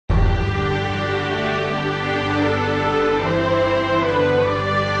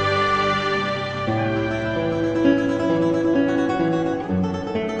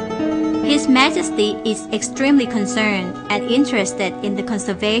Majesty is extremely concerned and interested in the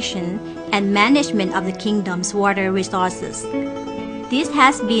conservation and management of the kingdom's water resources. This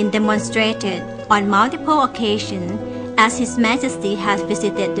has been demonstrated on multiple occasions as His Majesty has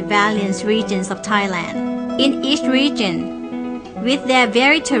visited the various regions of Thailand. In each region, with their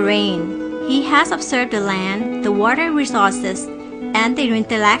varied terrain, he has observed the land, the water resources, and the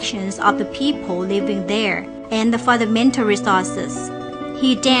interactions of the people living there, and the fundamental resources.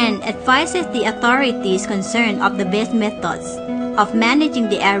 He then advises the authorities concerned of the best methods of managing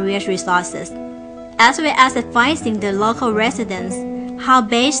the area's resources, as well as advising the local residents how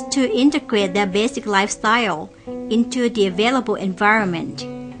best to integrate their basic lifestyle into the available environment.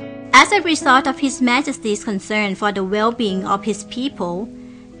 As a result of His Majesty's concern for the well-being of his people,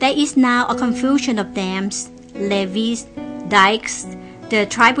 there is now a confusion of dams, levees, dykes, the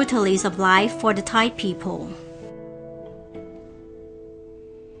tributaries of life for the Thai people.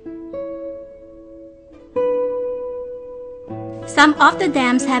 Some of the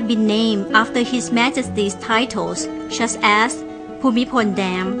dams have been named after His Majesty's titles, such as Bhumibol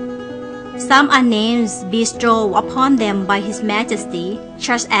Dam. Some are names bestowed upon them by His Majesty,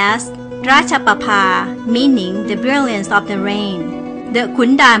 such as Ratchaprapa, meaning the brilliance of the rain, the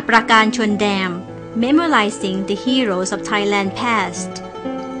Khun Dan Prakarnchol Dam, memorializing the heroes of Thailand past.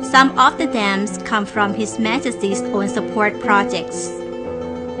 Some of the dams come from His Majesty's own support projects,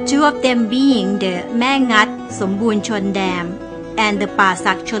 two of them being the Mae Ngud Sombunchol Dam and the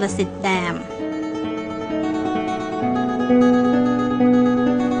Pa-sak Cholsit Dam.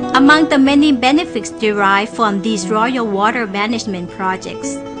 Among the many benefits derived from these royal water management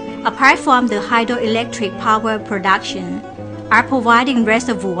projects, apart from the hydroelectric power production, are providing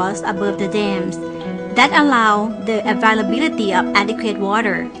reservoirs above the dams that allow the availability of adequate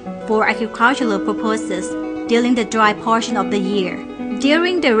water for agricultural purposes during the dry portion of the year.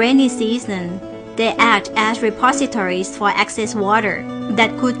 During the rainy season, they act as repositories for excess water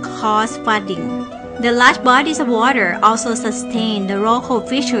that could cause flooding. The large bodies of water also sustain the local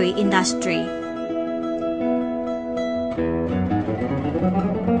fishery industry.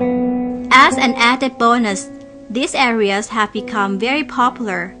 As an added bonus, these areas have become very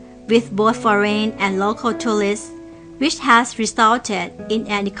popular with both foreign and local tourists, which has resulted in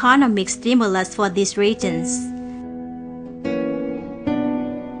an economic stimulus for these regions.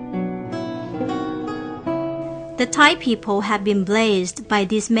 The Thai people have been blessed by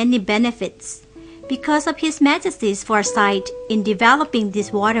these many benefits because of His Majesty's foresight in developing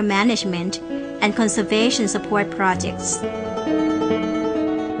these water management and conservation support projects.